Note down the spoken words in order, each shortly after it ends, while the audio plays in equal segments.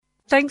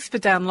Thanks for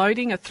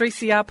downloading a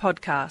 3CR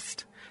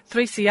podcast.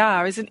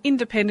 3CR is an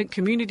independent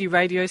community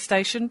radio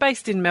station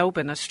based in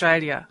Melbourne,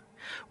 Australia.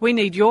 We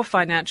need your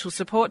financial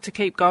support to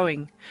keep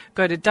going.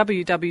 Go to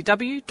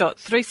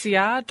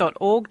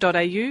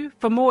www.3cr.org.au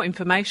for more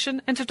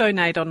information and to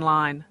donate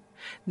online.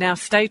 Now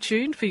stay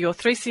tuned for your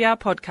 3CR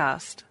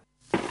podcast.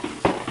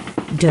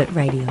 Dirt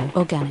Radio.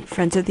 Organic.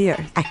 Friends of the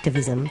Earth.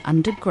 Activism.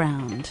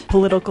 Underground.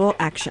 Political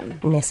action.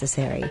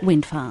 Necessary.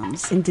 Wind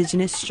farms.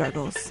 Indigenous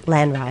struggles.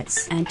 Land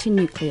rights.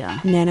 Anti-nuclear.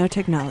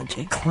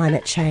 Nanotechnology.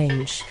 Climate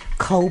change.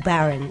 Coal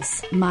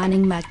barons.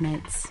 Mining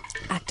magnates.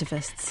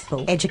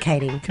 Activists.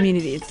 Educating.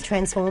 Communities.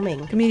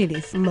 Transforming.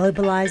 Communities.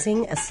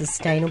 Mobilising a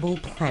sustainable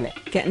planet.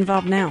 Get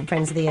involved now.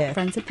 Friends of the Earth.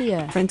 Friends of the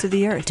Earth. Friends of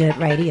the Earth. Dirt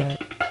Radio.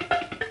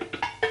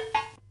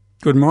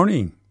 Good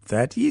morning.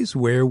 That is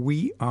where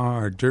we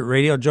are. Dirt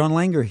Radio, John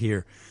Langer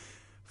here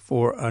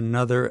for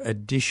another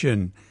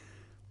edition.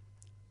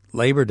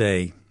 Labor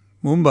Day,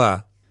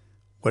 Moomba.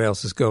 What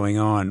else is going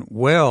on?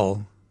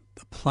 Well,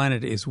 the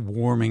planet is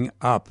warming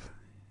up,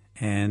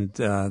 and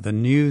the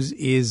news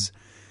is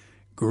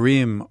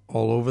grim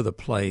all over the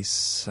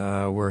place.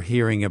 We're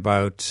hearing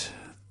about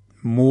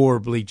more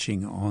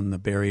bleaching on the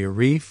Barrier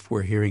Reef.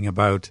 We're hearing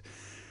about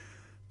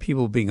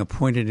people being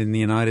appointed in the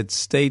United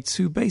States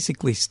who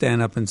basically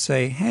stand up and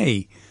say,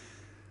 hey,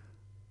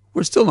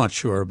 we're still not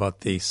sure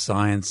about the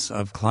science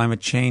of climate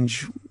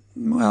change.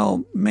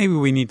 Well, maybe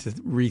we need to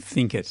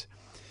rethink it.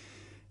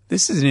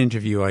 This is an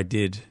interview I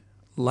did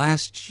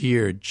last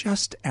year,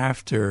 just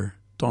after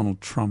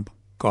Donald Trump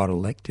got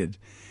elected.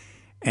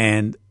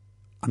 And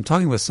I'm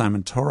talking with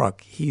Simon Torok.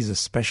 He's a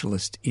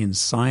specialist in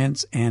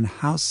science and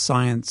how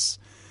science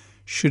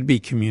should be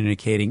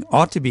communicating,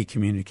 ought to be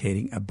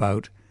communicating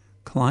about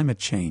climate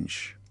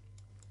change.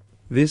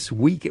 This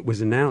week it was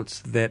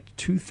announced that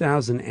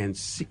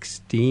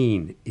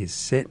 2016 is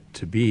set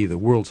to be the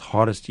world's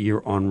hottest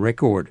year on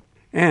record.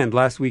 And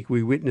last week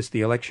we witnessed the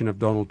election of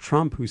Donald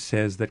Trump, who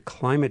says that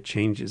climate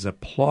change is a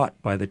plot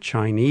by the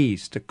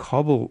Chinese to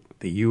cobble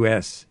the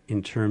U.S.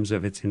 in terms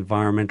of its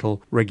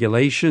environmental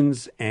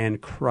regulations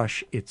and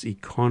crush its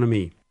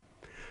economy.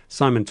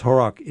 Simon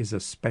Torok is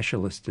a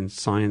specialist in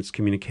science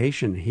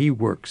communication. He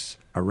works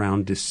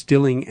around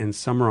distilling and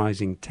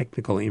summarizing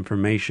technical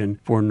information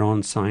for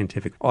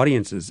non-scientific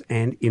audiences.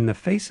 And in the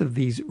face of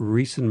these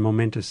recent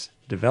momentous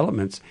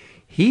developments,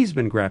 he's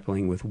been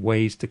grappling with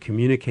ways to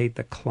communicate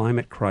the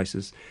climate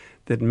crisis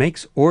that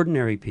makes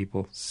ordinary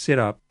people sit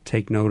up,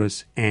 take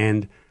notice,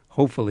 and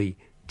hopefully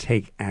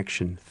take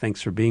action.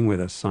 Thanks for being with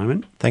us,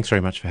 Simon. Thanks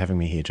very much for having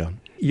me here, John.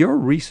 Your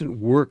recent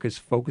work is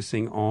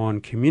focusing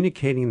on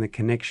communicating the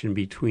connection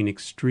between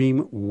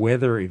extreme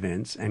weather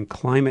events and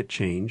climate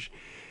change.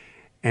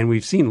 And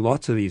we've seen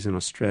lots of these in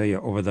Australia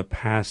over the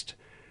past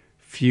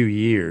few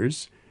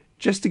years.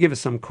 Just to give us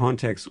some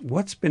context,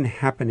 what's been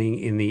happening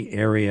in the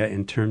area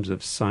in terms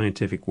of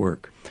scientific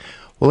work?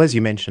 Well, as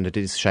you mentioned, it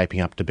is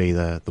shaping up to be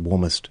the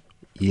warmest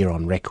year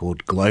on record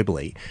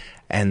globally.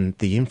 And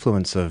the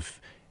influence of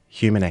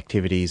human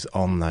activities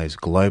on those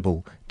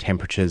global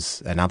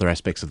temperatures and other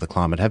aspects of the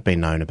climate have been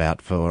known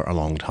about for a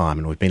long time.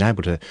 And we've been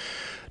able to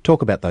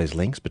talk about those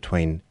links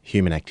between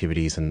human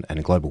activities and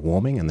global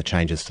warming and the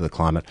changes to the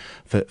climate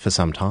for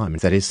some time.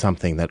 That is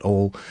something that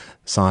all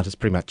scientists,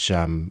 pretty much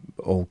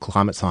all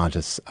climate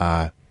scientists,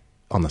 are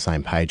on the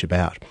same page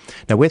about.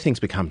 Now, where things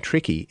become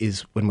tricky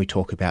is when we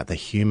talk about the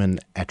human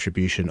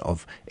attribution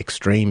of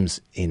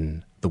extremes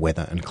in the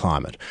weather and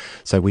climate.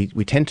 So we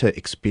tend to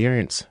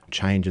experience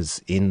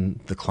changes in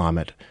the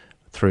climate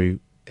through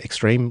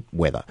extreme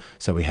weather.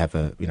 So we have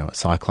a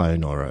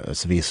cyclone or a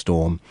severe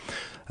storm,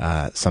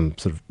 some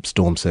sort of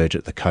storm surge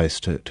at the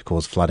coast to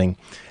cause flooding.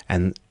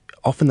 And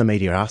often the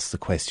media asks the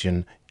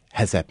question,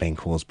 has that been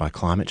caused by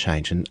climate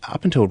change? And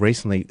up until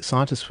recently,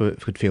 scientists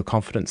could feel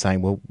confident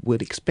saying, well,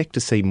 we'd expect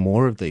to see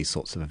more of these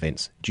sorts of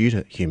events due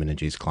to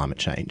human-induced climate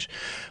change,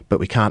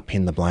 but we can't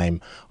pin the blame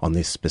on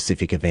this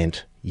specific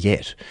event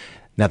yet.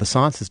 Now, the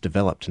science has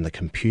developed and the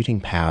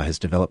computing power has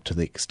developed to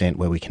the extent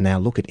where we can now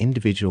look at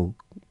individual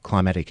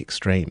climatic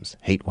extremes,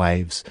 heat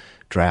waves,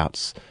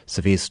 droughts,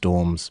 severe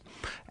storms,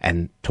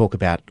 and talk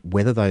about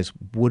whether those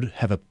would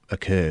have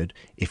occurred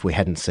if we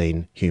hadn't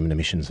seen human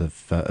emissions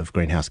of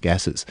greenhouse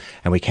gases.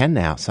 And we can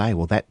now say,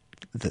 well, that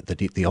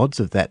the odds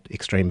of that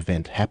extreme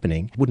event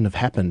happening wouldn't have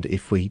happened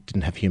if we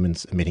didn't have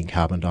humans emitting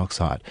carbon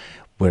dioxide,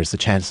 whereas the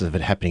chances of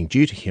it happening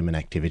due to human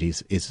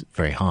activities is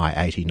very high,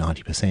 80,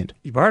 90%.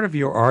 Part of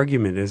your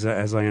argument, as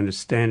I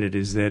understand it,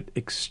 is that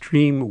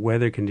extreme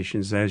weather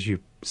conditions, as you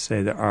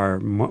say, there are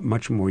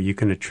much more, you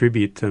can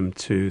attribute them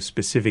to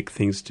specific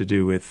things to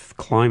do with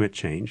climate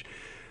change.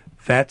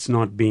 That's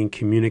not being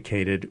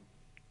communicated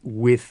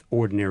with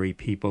ordinary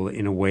people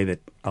in a way that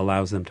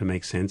allows them to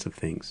make sense of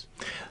things.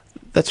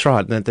 That's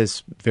right.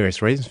 There's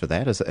various reasons for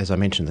that. As I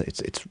mentioned,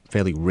 it's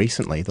fairly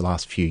recently, the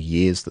last few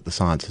years, that the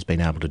science has been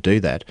able to do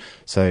that.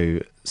 So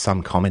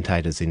some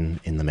commentators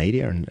in the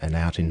media and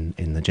out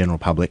in the general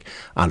public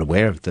aren't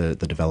aware of the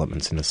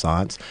developments in the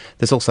science.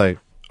 There's also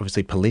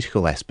obviously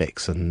political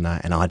aspects and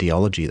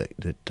ideology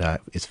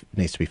that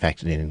needs to be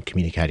factored in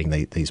communicating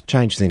these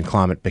changes in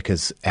climate,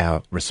 because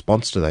our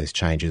response to those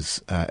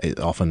changes it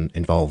often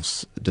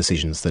involves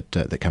decisions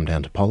that come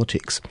down to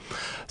politics.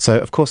 So,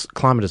 of course,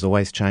 climate has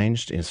always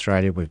changed. In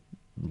Australia, we're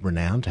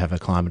renowned to have a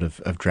climate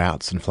of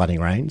droughts and flooding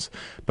rains,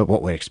 but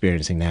what we're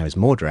experiencing now is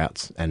more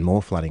droughts and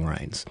more flooding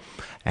rains.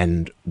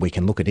 And we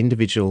can look at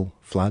individual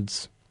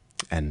floods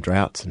and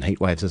droughts and heat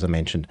waves, as I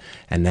mentioned,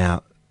 and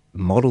now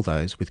model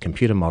those with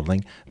computer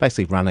modelling,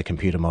 basically run a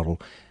computer model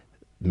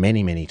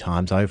many, many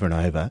times over and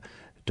over,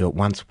 do it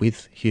once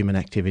with human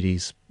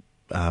activities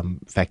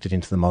factored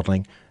into the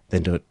modelling,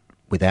 then do it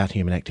without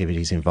human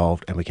activities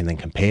involved, and we can then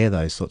compare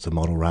those sorts of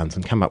model runs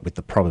and come up with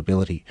the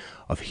probability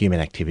of human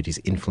activities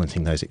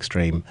influencing those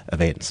extreme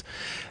events.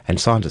 And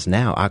scientists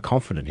now are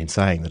confident in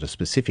saying that a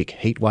specific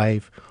heat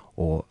wave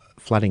or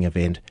flooding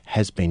event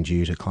has been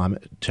due to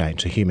climate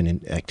change, to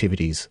human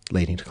activities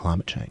leading to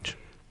climate change.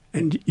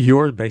 And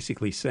you're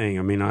basically saying,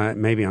 I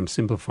mean, maybe I'm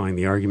simplifying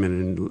the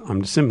argument, and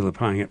I'm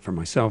simplifying it for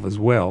myself as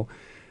well,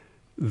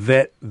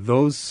 that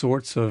those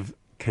sorts of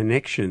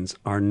connections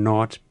are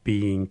not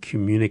being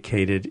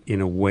communicated in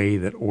a way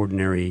that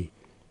ordinary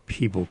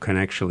people can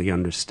actually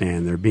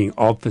understand. They're being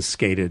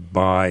obfuscated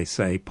by,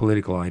 say,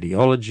 political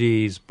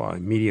ideologies, by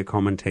media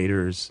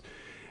commentators,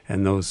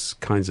 and those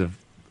kinds of,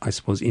 I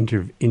suppose,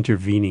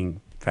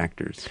 intervening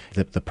factors.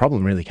 The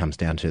problem really comes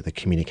down to the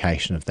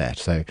communication of that.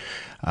 So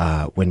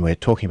when we're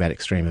talking about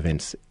extreme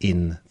events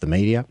in the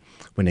media,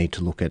 we need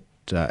to look at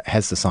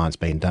has the science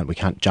been done? We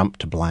can't jump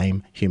to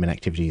blame human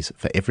activities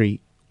for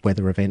every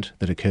weather event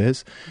that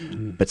occurs,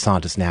 but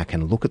scientists now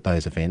can look at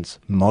those events,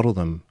 model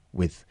them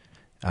with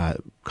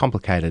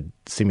complicated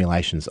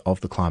simulations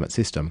of the climate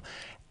system,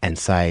 and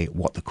say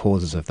what the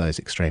causes of those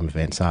extreme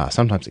events are.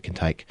 Sometimes it can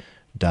take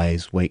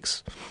days,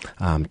 weeks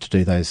to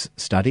do those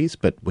studies,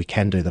 but we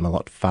can do them a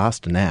lot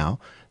faster now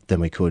than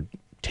we could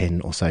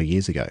 10 or so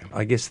years ago.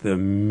 I guess the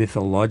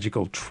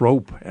mythological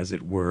trope, as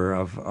it were,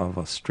 of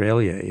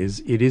Australia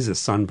is it is a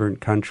sunburnt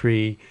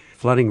country,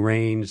 flooding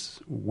rains,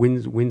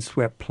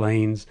 windswept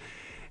plains,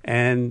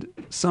 and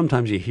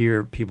sometimes you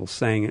hear people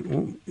saying it,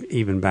 well,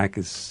 even back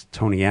as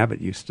Tony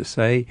Abbott used to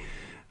say,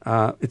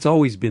 it's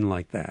always been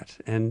like that.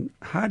 And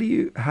how do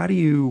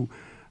you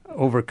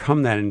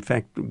overcome that? In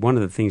fact, one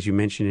of the things you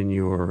mentioned in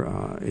your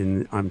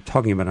I'm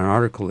talking about an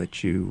article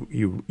that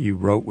you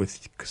wrote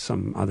with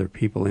some other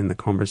people in the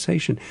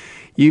conversation.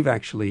 You've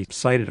actually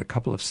cited a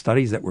couple of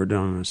studies that were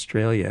done in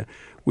Australia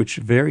which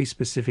very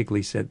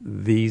specifically said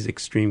these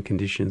extreme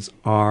conditions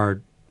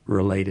are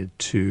related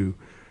to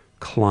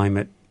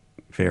climate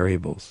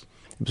variables.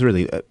 It was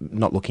really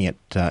not looking at,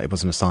 it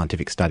wasn't a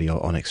scientific study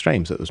on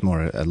extremes, it was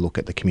more a look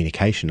at the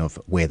communication of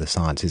where the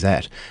science is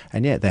at.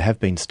 And yeah, there have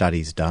been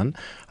studies done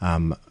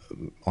on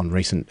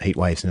recent heat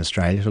waves in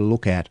Australia to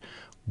look at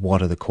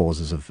what are the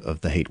causes of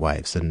the heat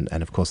waves. And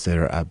of course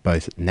there are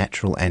both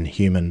natural and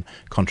human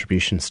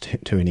contributions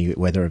to any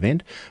weather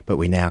event, but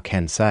we now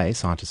can say,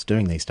 scientists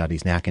doing these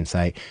studies now can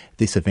say,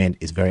 this event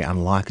is very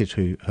unlikely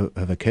to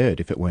have occurred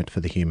if it weren't for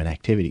the human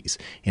activities.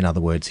 In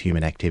other words,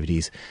 human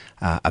activities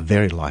are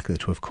very likely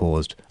to have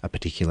caused a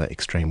particular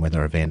extreme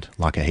weather event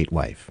like a heat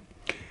wave.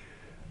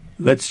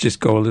 Let's just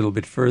go a little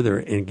bit further.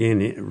 And again,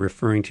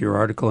 referring to your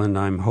article, and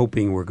I'm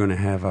hoping we're going to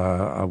have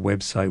a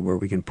website where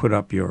we can put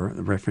up your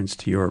reference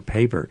to your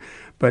paper.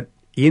 But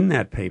in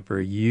that paper,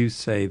 you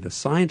say the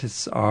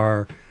scientists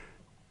are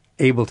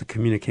able to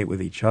communicate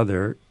with each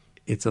other.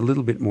 It's a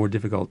little bit more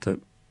difficult to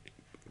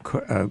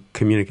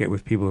communicate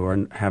with people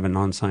who have a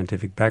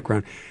non-scientific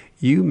background.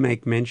 You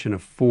make mention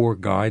of 4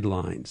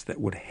 guidelines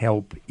that would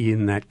help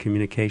in that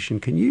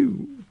communication. Can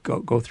you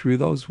go through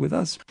those with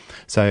us?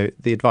 So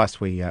the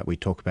advice we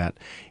talk about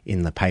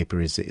in the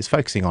paper is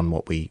focusing on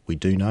what we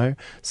do know.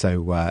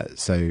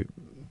 So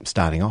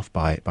starting off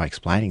by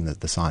explaining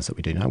the science that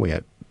we do know, we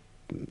are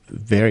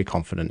very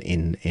confident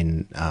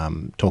in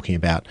talking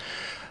about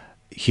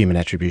human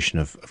attribution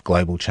of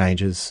global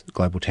changes,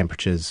 global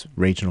temperatures,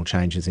 regional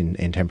changes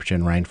in temperature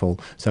and rainfall.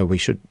 So we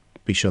should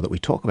be sure that we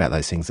talk about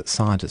those things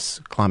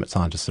that climate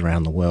scientists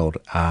around the world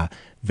are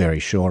very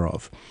sure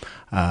of.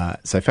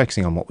 So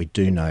focusing on what we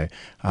do know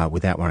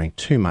without worrying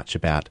too much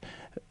about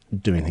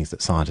doing things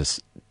that scientists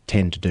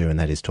tend to do, and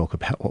that is talk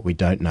about what we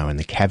don't know and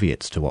the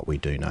caveats to what we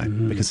do know,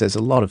 because there's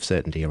a lot of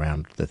certainty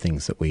around the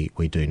things that we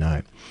do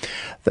know.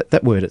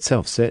 That word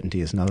itself,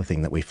 certainty, is another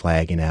thing that we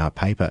flag in our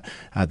paper.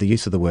 The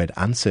use of the word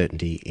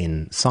uncertainty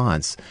in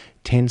science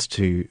tends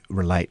to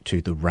relate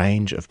to the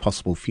range of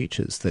possible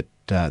futures that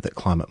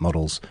climate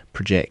models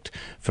project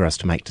for us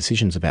to make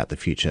decisions about the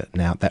future.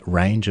 Now, that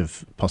range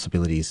of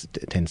possibilities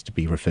tends to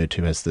be referred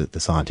to as the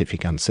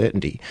scientific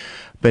uncertainty,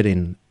 but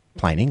in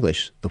plain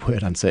English, the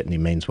word uncertainty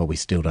means, well, we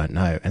still don't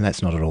know, and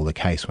that's not at all the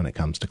case when it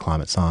comes to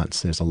climate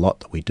science. There's a lot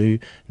that we do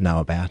know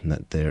about and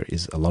that there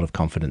is a lot of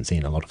confidence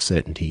in, a lot of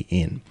certainty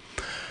in.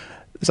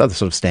 There's other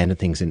sort of standard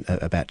things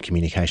about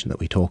communication that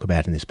we talk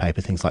about in this paper,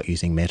 things like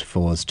using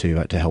metaphors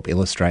to help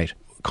illustrate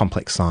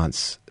complex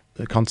science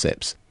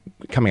concepts.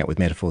 coming up with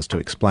metaphors to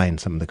explain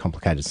some of the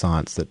complicated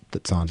science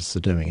that scientists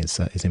are doing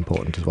is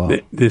important as well.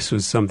 This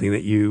was something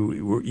that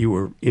you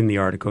were in the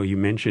article you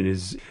mentioned,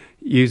 is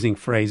using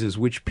phrases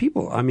which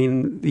people, I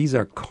mean, these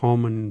are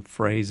common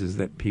phrases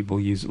that people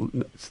use,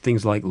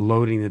 things like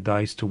loading the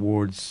dice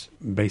towards,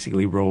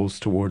 basically rolls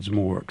towards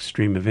more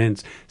extreme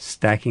events,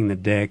 stacking the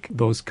deck.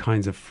 Those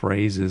kinds of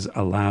phrases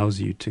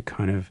allows you to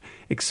kind of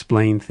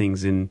explain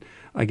things in,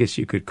 I guess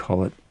you could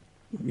call it,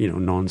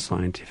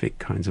 non-scientific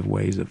kinds of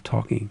ways of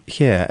talking.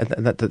 Yeah,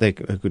 they're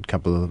a good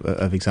couple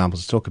of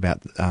examples to talk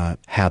about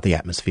how the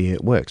atmosphere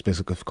works.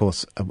 Because, of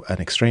course, an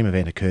extreme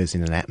event occurs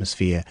in an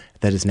atmosphere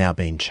that has now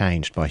been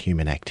changed by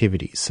human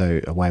activity.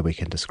 So a way we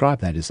can describe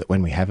that is that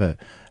when we have an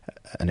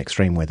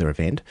extreme weather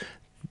event,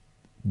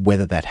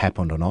 whether that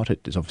happened or not,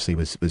 it obviously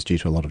was due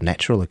to a lot of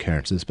natural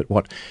occurrences. But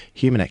what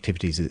human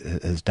activities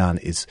has done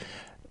is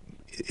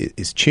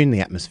tune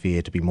the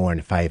atmosphere to be more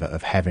in favour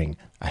of having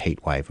a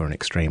heat wave or an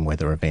extreme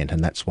weather event,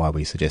 and that's why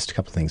we suggest a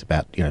couple of things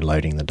about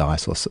loading the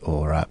dice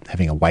or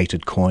having a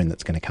weighted coin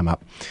that's going to come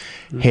up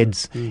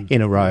heads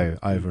in a row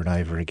over and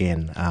over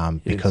again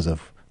because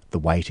of the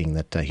weighting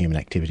that human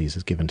activities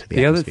has given to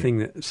the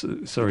atmosphere.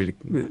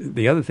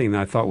 The other thing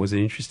that I thought was an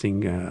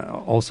interesting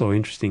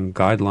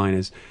guideline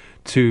is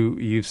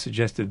you've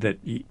suggested that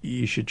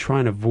you should try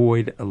and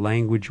avoid a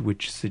language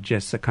which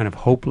suggests a kind of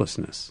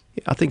hopelessness.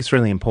 I think it's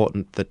really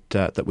important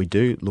that we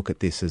do look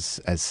at this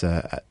as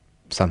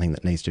something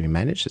that needs to be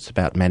managed. It's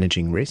about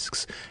managing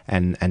risks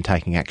and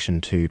taking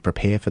action to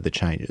prepare for the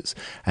changes.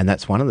 And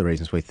that's one of the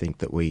reasons we think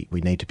that we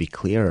need to be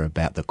clearer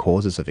about the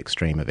causes of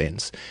extreme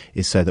events,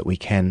 is so that we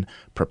can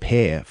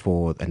prepare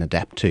for and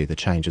adapt to the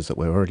changes that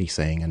we're already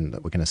seeing and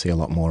that we're going to see a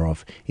lot more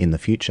of in the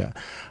future.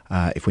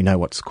 If we know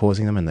what's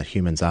causing them and that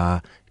humans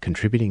are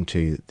contributing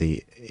to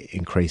the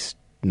increased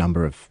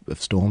number of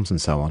storms and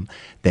so on,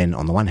 then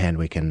on the one hand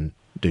we can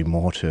do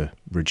more to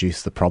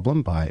reduce the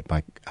problem by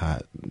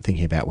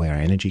thinking about where our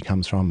energy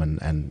comes from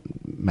and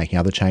making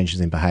other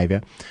changes in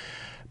behaviour.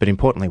 But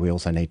importantly, we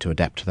also need to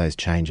adapt to those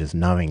changes,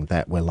 knowing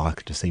that we're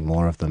likely to see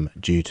more of them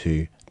due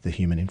to the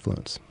human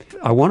influence.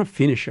 I want to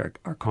finish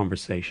our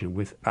conversation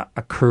with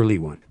a curly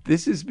one.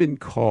 This has been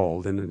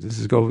called, and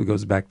this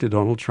goes back to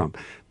Donald Trump,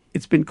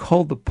 it's been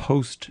called the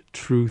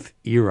post-truth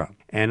era.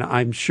 And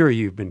I'm sure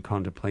you've been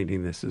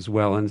contemplating this as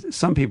well. And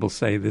some people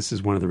say this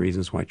is one of the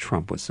reasons why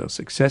Trump was so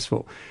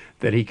successful,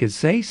 that he could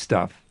say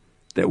stuff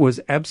that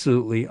was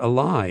absolutely a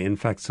lie. In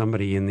fact,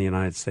 somebody in the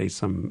United States,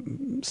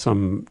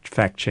 some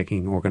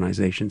fact-checking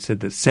organization,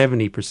 said that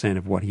 70%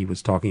 of what he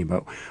was talking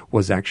about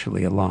was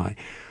actually a lie.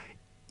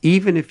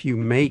 Even if you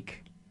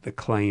make the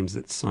claims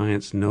that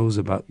science knows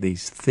about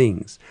these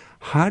things,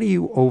 how do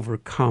you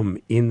overcome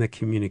in the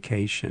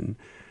communication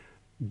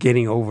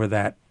getting over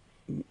that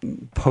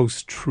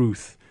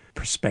post-truth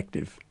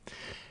perspective?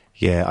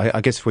 Yeah, I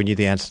guess if we knew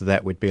the answer to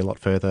that, we'd be a lot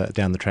further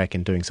down the track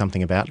in doing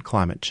something about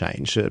climate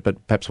change.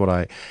 But perhaps what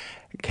I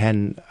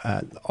can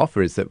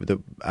offer is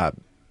that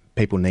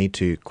people need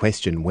to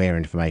question where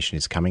information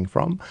is coming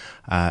from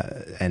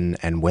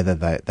and whether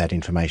that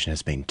information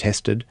has been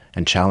tested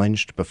and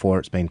challenged before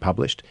it's been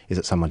published. Is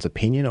it someone's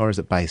opinion, or is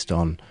it based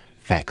on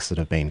facts that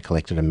have been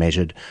collected and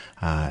measured,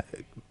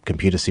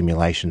 computer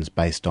simulations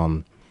based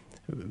on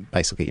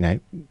basically,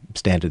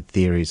 standard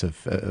theories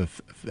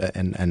of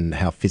and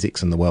how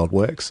physics and the world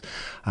works,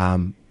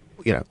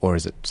 or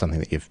is it something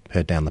that you've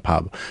heard down the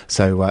pub?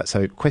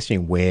 So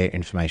questioning where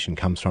information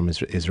comes from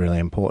is really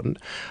important.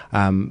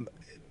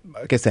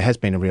 I guess there has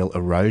been a real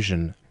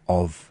erosion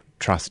of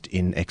trust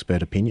in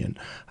expert opinion,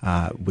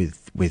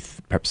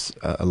 with perhaps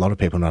a lot of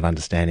people not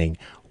understanding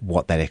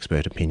what that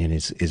expert opinion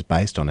is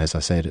based on. As I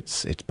said,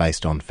 it's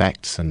based on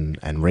facts and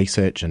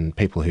research and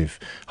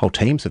whole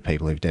teams of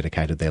people who've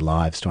dedicated their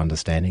lives to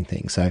understanding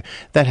things. So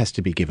that has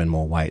to be given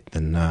more weight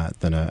than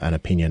an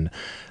opinion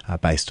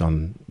based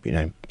on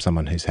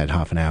someone who's had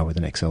half an hour with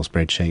an Excel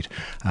spreadsheet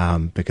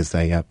because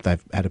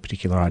they've had a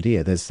particular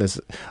idea. There's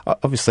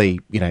obviously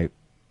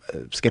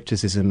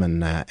skepticism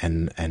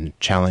and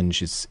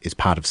challenge is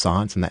part of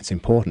science, and that's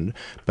important.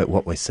 But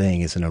what we're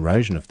seeing is an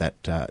erosion of that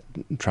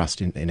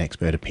trust in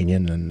expert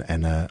opinion,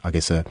 and I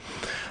guess a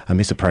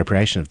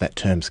misappropriation of that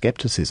term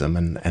skepticism,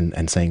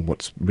 and seeing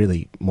what's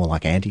really more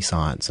like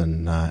anti-science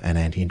and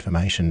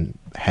anti-information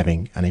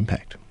having an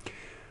impact.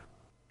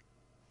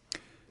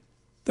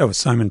 That was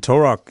Simon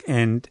Torok,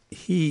 and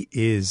he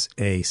is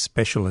a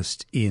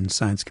specialist in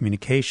science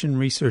communication,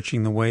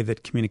 researching the way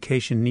that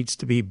communication needs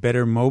to be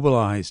better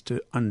mobilized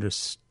to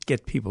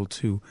get people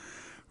to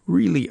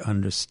really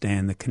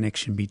understand the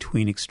connection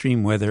between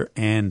extreme weather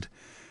and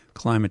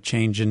climate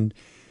change. And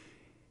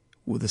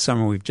the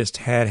summer we've just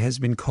had has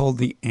been called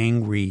the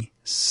angry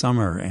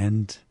summer.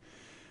 And,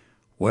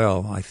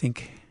 well, I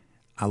think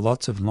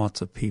lots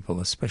of people,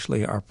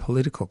 especially our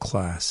political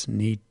class,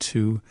 need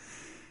to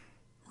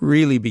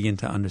really begin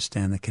to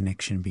understand the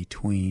connection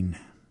between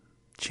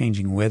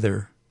changing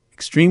weather,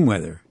 extreme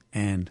weather,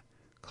 and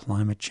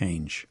climate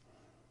change.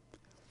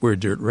 We're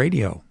Dirt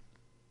Radio.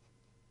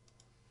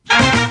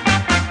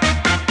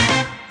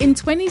 In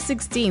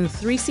 2016,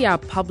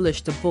 3CR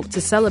published a book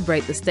to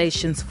celebrate the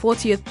station's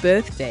 40th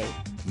birthday.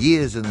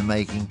 Years in the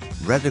making,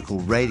 Radical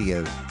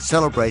Radio,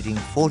 celebrating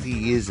 40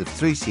 years of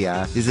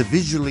 3CR, is a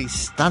visually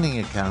stunning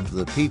account of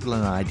the people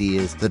and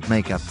ideas that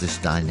make up this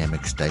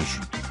dynamic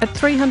station. At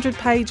 300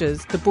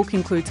 pages, the book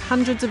includes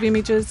hundreds of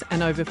images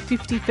and over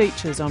 50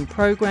 features on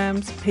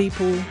programs,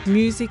 people,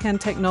 music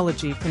and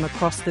technology from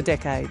across the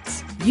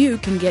decades. You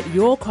can get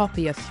your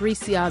copy of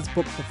 3CR's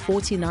book for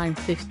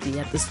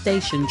 $49.50 at the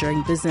station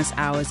during business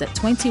hours at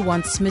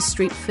 21 Smith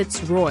Street,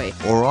 Fitzroy.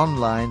 Or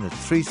online at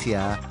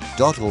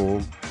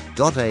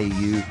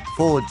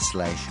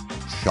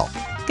 3cr.org.au/shop.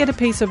 Get a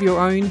piece of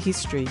your own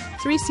history.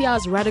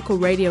 3CR's Radical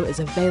Radio is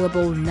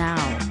available now.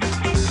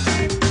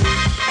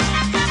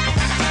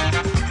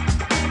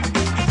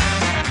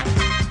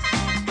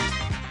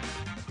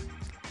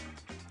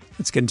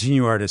 Let's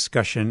continue our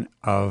discussion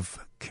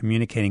of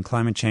communicating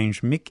climate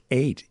change. Mick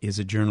Eight is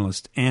a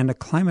journalist and a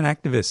climate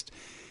activist.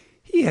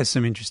 He has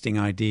some interesting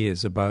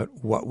ideas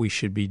about what we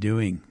should be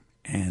doing.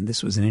 And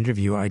this was an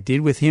interview I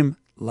did with him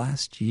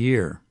last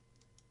year.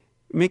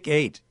 Mick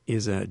Eight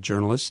is a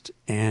journalist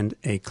and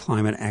a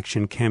climate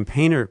action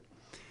campaigner.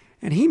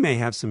 And he may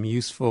have some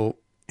useful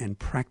and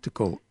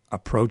practical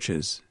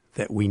approaches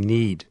that we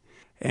need.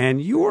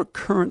 And you're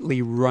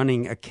currently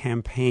running a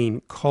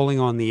campaign calling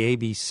on the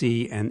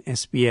ABC and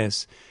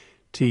SBS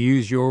to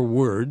use your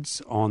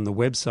words on the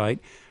website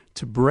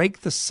to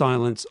break the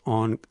silence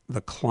on the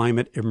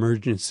climate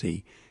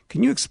emergency.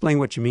 Can you explain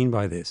what you mean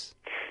by this?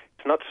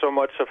 It's not so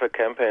much of a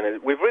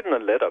campaign. We've written a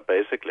letter,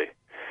 basically.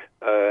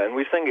 And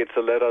we think it's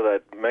a letter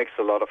that makes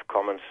a lot of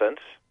common sense.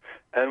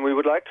 And we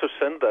would like to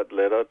send that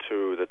letter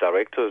to the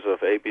directors of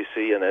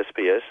ABC and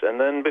SBS. And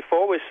then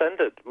before we send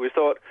it, we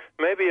thought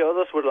maybe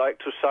others would like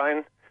to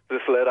sign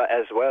this letter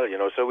as well,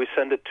 so we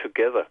send it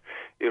together.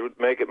 It would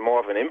make it more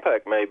of an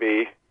impact,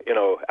 maybe,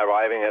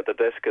 arriving at the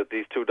desk of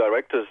these two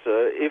directors,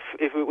 if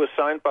it was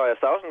signed by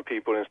 1,000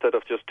 people instead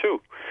of just two,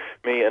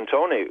 me and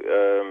Tony.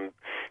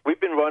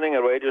 We've been running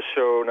a radio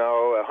show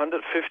now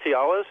 150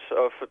 hours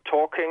of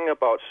talking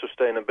about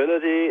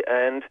sustainability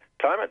and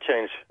climate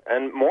change,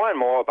 and more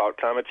about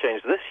climate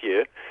change this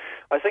year.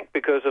 I think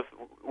because of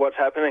what's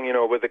happening,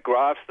 with the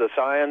graphs, the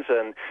science,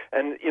 and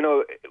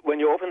when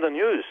you open the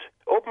news,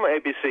 open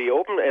ABC,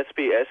 open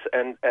SBS,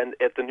 and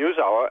at the news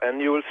hour,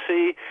 and you will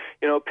see,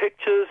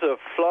 pictures of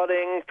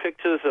flooding,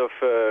 pictures of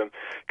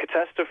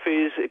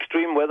catastrophes,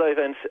 extreme weather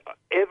events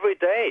every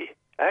day.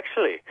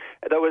 Actually,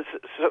 there was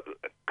a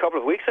couple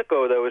of weeks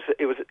ago. It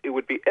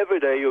would be every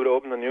day you would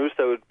open the news.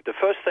 The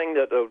first thing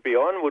that would be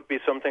on would be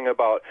something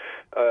about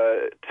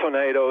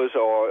tornadoes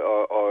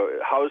or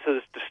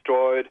houses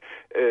destroyed,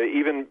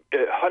 even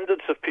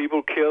hundreds of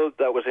people killed.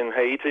 That was in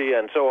Haiti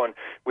and so on.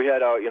 We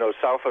had our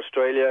South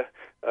Australia.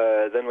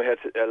 Then we had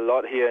a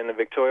lot here in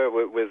Victoria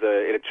with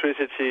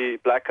electricity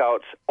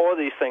blackouts. All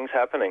these things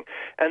happening,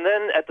 and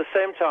then at the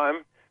same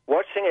time,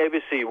 watching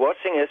ABC,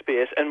 watching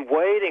SBS, and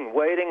waiting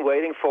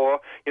for,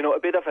 a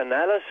bit of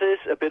analysis,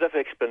 a bit of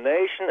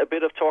explanation, a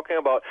bit of talking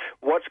about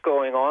what's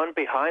going on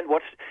behind,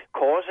 what's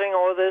causing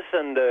all this,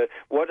 and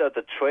what are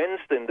the trends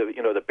in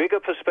the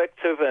bigger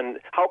perspective, and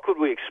how could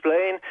we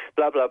explain,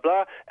 blah, blah,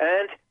 blah.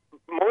 And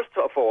most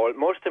of all,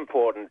 most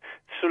important,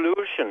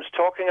 solutions,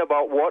 talking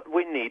about what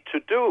we need to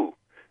do.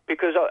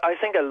 Because I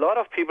think a lot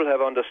of people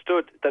have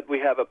understood that we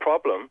have a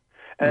problem,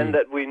 and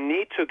that we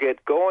need to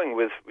get going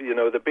with,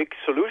 the big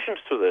solutions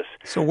to this.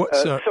 So what?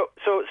 So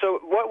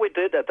what we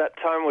did at that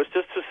time was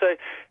just to say,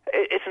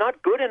 it's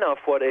not good enough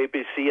what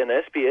ABC and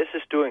SBS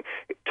is doing.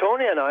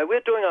 Tony and I,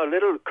 we're doing our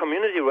little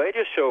community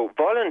radio show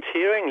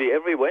volunteeringly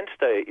every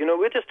Wednesday.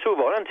 We're just two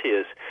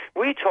volunteers.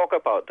 We talk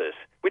about this.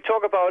 We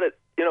talk about it,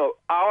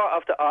 hour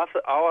after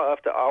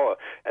hour,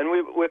 and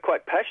we're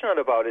quite passionate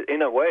about it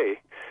in a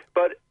way.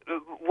 But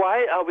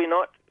why are we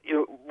not?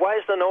 Why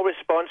is there no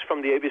response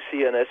from the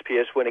ABC and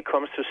SBS when it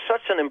comes to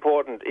such an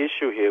important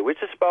issue here,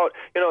 which is about,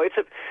 it's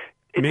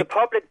Mick, a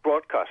public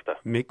broadcaster.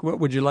 Mick, what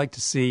would you like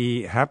to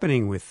see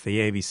happening with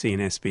the ABC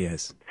and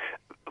SBS?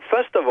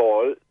 First of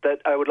all,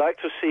 that I would like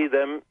to see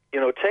them,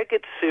 take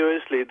it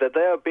seriously, that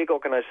there are big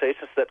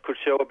organizations that could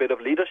show a bit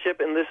of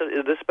leadership in this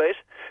space.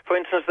 For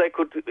instance, they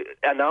could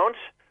announce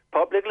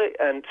publicly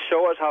and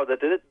show us how they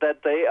did it,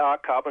 that they are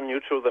carbon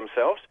neutral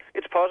themselves.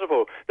 It's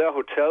possible. There are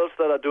hotels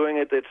that are doing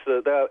it.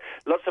 There are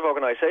lots of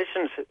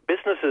organizations,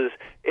 businesses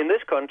in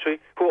this country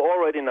who are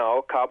already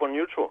now carbon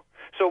neutral.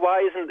 So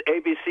why isn't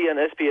ABC and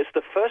SBS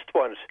the first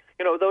ones?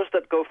 Those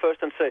that go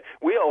first and say,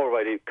 we are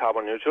already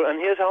carbon neutral, and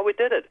here's how we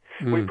did it.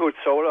 We put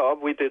solar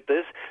up, we did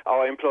this,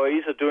 our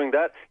employees are doing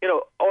that,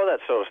 all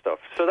that sort of stuff.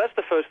 So that's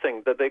the first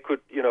thing, that they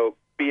could,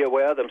 be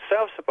aware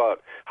themselves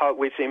about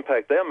which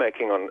impact they're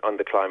making on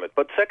the climate.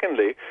 But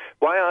secondly,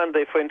 why aren't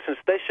they, for instance,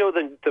 they show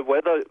the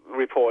weather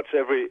reports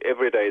every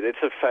day.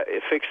 It's a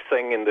fixed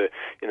thing in the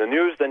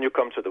news. Then you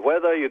come to the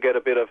weather, you get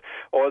a bit of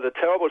all the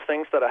terrible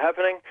things that are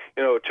happening,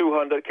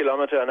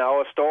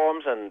 200-kilometer-an-hour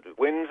storms and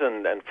winds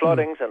and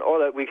floodings and all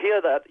that. We hear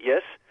that,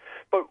 yes,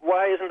 but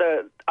why isn't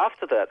there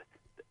after that?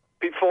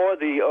 Before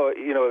the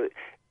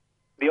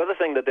other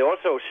thing that they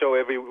also show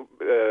every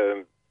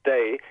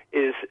day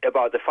is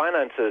about the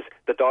finances.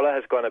 The dollar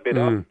has gone a bit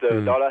up,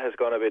 the dollar has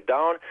gone a bit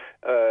down,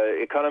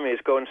 economy is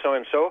going so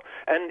and so.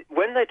 And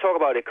when they talk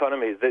about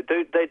economy,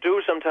 they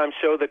do sometimes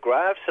show the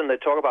graphs and they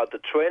talk about the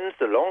trends,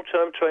 the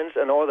long-term trends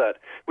and all that.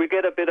 We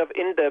get a bit of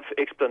in-depth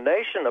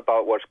explanation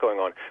about what's going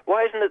on.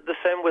 Why isn't it the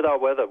same with our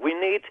weather? We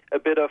need a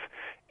bit of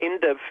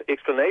in-depth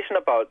explanation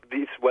about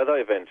these weather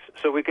events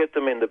so we get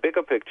them in the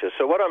bigger picture.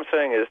 So what I'm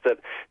saying is that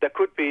there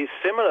could be,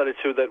 similarly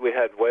to that we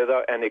had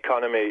weather and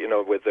economy,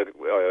 with the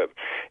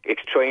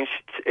exchange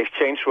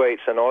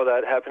rates and all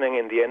that happening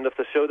in the end of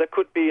the show, there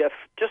could be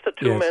just a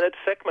 2-minute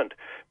segment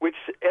which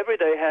every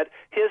day had,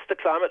 here's the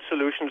climate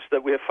solutions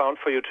that we have found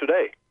for you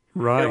today.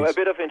 Right. A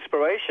bit of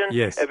inspiration,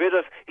 a bit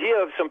of, here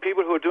are some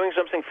people who are doing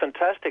something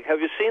fantastic. Have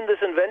you seen this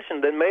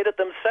invention? They made it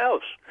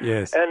themselves.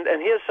 Yes. And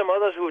here's some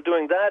others who are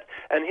doing that,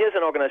 and here's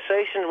an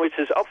organization which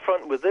is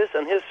upfront with this,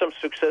 and here's some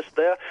success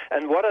there.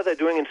 And what are they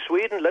doing in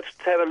Sweden? Let's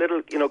have a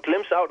little,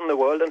 glimpse out in the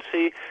world and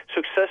see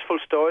successful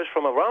stories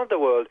from around the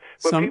world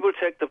where people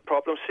take the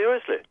problem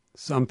seriously.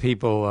 Some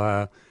people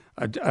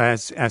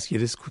ask you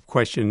this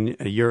question.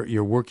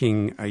 You're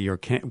working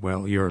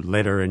your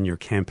letter and your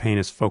campaign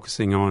is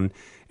focusing on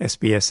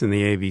SBS and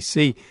the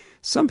ABC.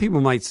 Some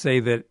people might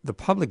say that the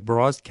public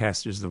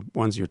broadcasters, the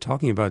ones you're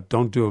talking about,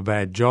 don't do a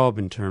bad job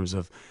in terms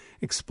of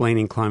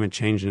explaining climate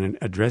change and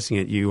addressing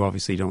it. You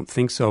obviously don't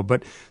think so,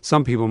 but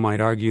some people might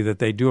argue that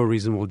they do a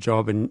reasonable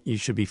job, and you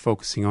should be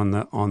focusing on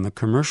the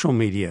commercial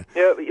media.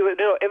 Yeah,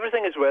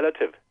 everything is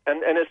relative,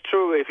 and it's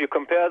true if you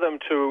compare them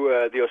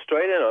to the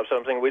Australian or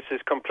something, which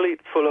is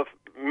full of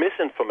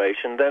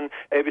misinformation, then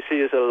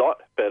ABC is a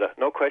lot better,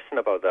 no question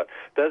about that.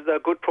 There are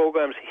good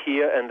programs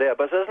here and there,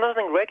 but there's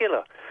nothing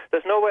regular.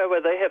 There's nowhere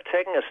where they have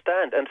taken a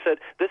stand and said,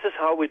 this is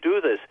how we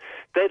do this.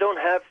 They don't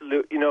have,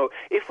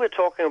 if we're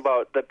talking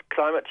about that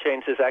climate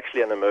change is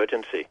actually an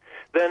emergency,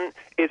 then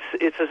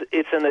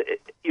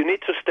you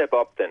need to step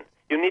up then.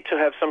 You need to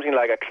have something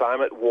like a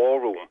climate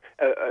war room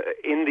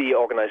in the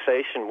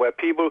organization where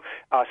people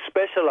are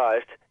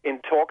specialized in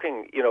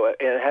talking,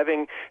 and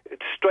having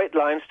straight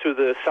lines to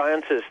the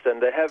scientists,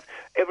 and they have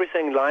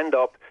everything lined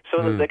up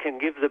so that they can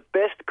give the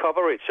best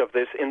coverage of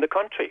this in the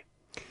country.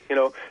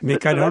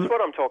 Mick, that's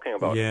what I'm talking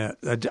about. Yeah,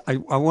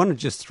 I want to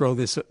just throw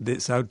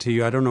this out to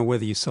you. I don't know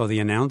whether you saw the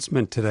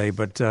announcement today,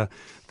 but the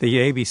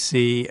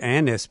ABC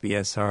and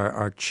SBS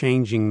are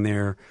changing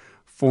their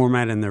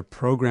format and their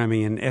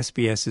programming, and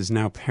SBS is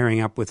now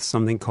pairing up with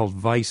something called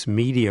Vice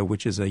Media,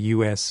 which is a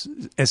U.S.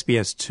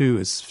 SBS2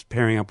 is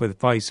pairing up with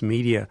Vice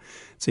Media.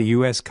 It's a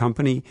U.S.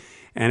 company,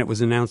 and it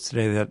was announced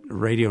today that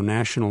Radio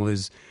National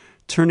is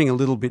turning a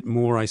little bit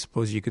more, I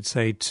suppose you could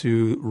say,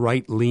 to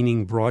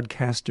right-leaning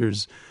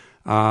broadcasters.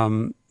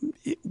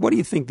 What do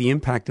you think the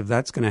impact of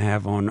that's going to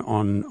have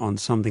on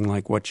something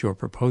like what you're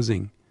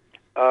proposing?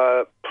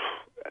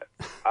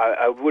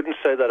 I wouldn't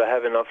say that I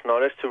have enough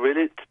knowledge to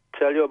really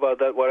tell you about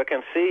that. What I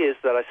can see is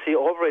that I see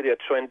already a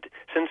trend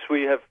since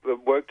we have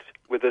worked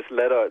with this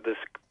letter, this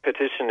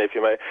petition, if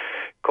you may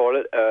call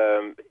it,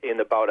 in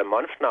about a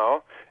month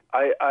now.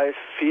 I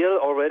feel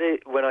already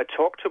when I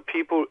talk to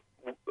people,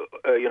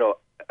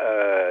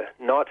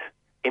 not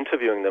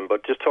interviewing them,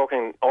 but just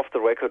talking off the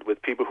record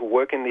with people who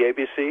work in the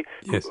ABC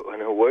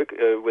and who work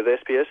with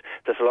SBS,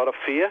 there's a lot of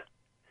fear.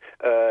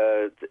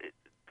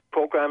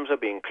 Programs are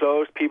being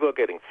closed. People are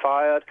getting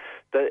fired.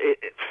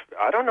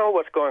 I don't know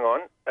what's going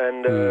on,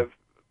 and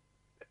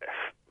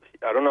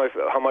I don't know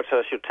how much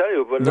I should tell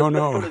you. But let's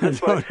put it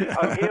this way.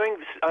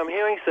 I'm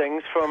hearing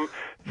things from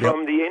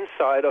the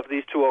inside of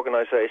these two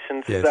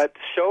organizations that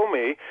show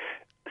me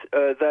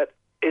that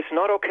it's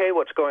not okay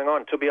what's going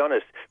on. To be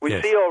honest,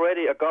 we see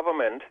already a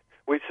government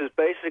which is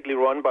basically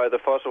run by the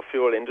fossil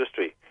fuel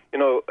industry.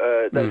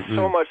 There's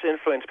so much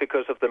influence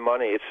because of the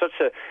money. It's such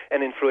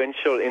an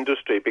influential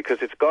industry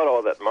because it's got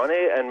all that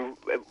money, and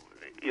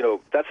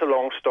that's a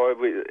long story.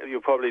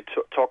 You probably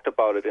talked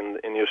about it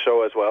in your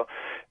show as well.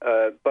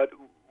 But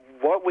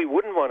what we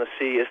wouldn't want to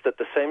see is that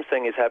the same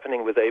thing is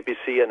happening with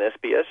ABC and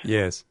SBS.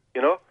 Yes.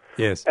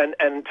 Yes.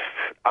 And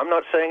I'm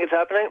not saying it's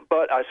happening,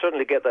 but I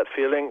certainly get that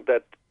feeling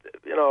that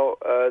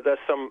there's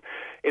some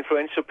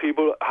influential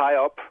people high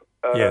up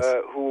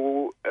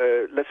who,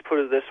 let's put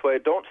it this way,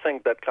 don't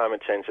think that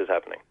climate change is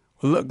happening.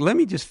 Well, look, let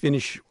me just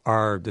finish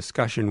our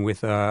discussion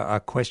with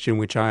a question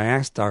which I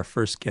asked our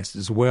first guest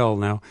as well.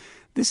 Now,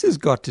 this has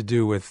got to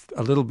do with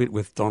a little bit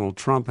with Donald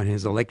Trump and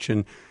his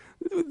election.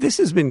 This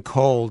has been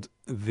called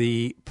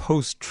the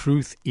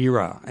post-truth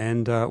era,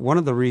 and one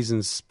of the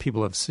reasons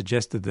people have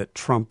suggested that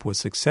Trump was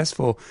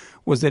successful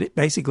was that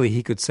basically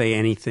he could say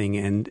anything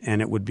and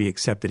it would be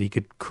accepted. He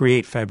could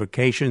create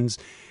fabrications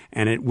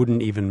and it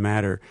wouldn't even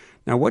matter.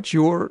 Now, what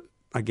you're,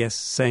 I guess,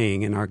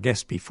 saying, and our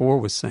guest before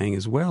was saying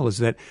as well, is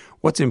that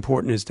what's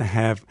important is to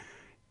have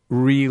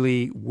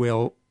really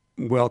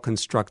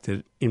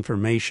well-constructed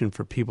information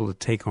for people to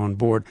take on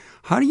board.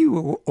 How do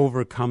you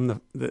overcome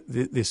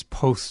this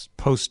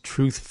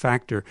post-truth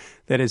factor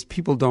that is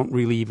people don't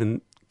really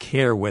even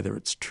care whether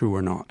it's true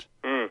or not?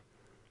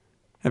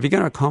 Have you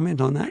got a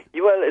comment on that?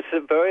 Well, it's a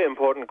very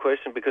important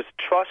question because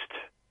trust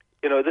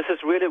This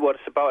is really what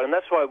it's about, and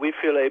that's why we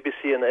feel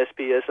ABC and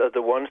SBS are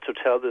the ones to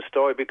tell the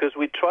story, because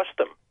we trust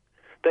them.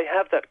 They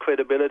have that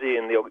credibility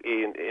in the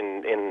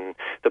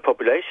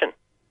population.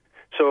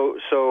 So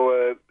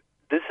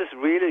this is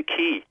really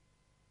key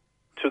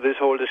to this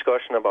whole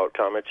discussion about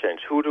climate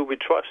change. Who do we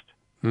trust?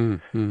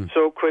 Mm-hmm.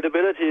 So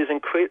credibility is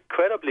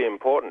incredibly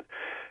important.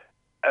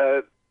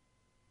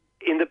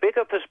 In the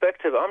bigger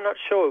perspective, I'm not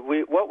sure.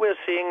 What we're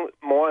seeing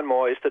more and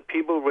more is that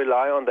people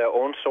rely on their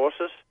own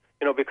sources.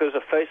 Because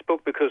of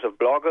Facebook, because of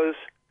bloggers,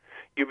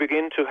 you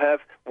begin to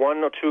have one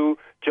or two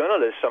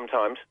journalists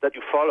sometimes that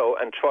you follow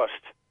and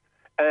trust.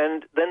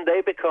 And then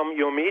they become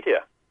your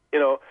media.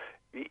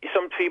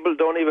 Some people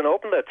don't even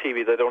open their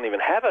TV. They don't even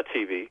have a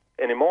TV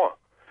anymore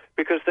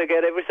because they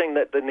get everything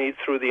that they need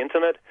through the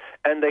internet,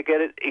 and they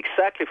get it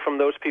exactly from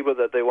those people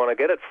that they want to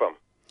get it from.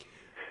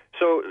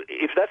 So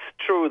if that's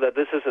true, that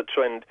this is a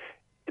trend,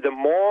 the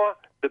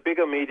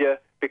bigger media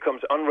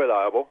becomes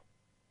unreliable,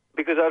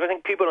 because I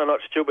think people are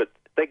not stupid.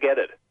 They get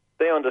it.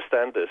 They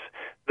understand this.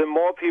 The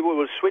more people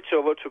will switch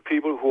over to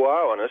people who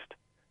are honest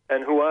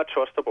and who are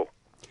trustable.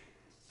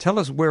 Tell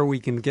us where we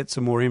can get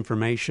some more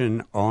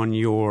information on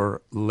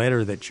your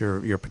letter,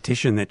 your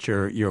petition that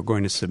you're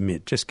going to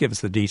submit. Just give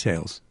us the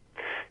details.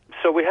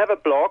 So we have a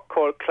blog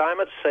called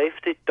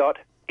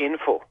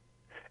climatesafety.info.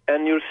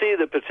 And you'll see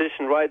the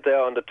petition right there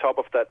on the top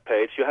of that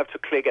page. You have to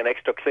click an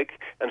extra click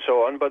and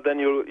so on, but then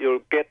you'll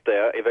get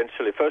there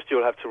eventually. First,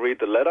 you'll have to read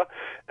the letter,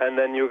 and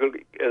then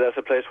there's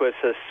a place where it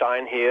says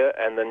 "sign here,"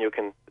 and then you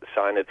can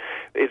sign it.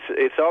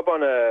 It's up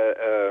on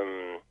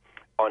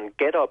on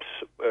GetUp's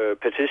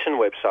petition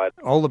website.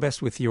 All the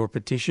best with your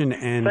petition,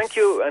 and thank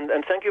you, and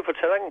thank you for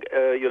telling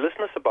your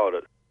listeners about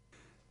it.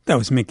 That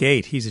was Mick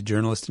Ate. He's a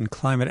journalist and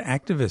climate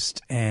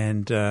activist,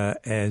 and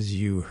as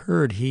you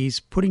heard, he's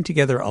putting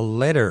together a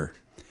letter,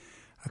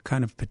 a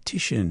kind of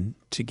petition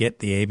to get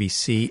the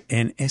ABC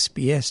and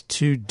SBS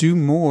to do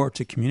more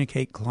to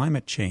communicate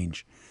climate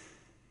change.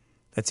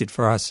 That's it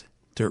for us,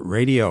 Dirt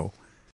Radio.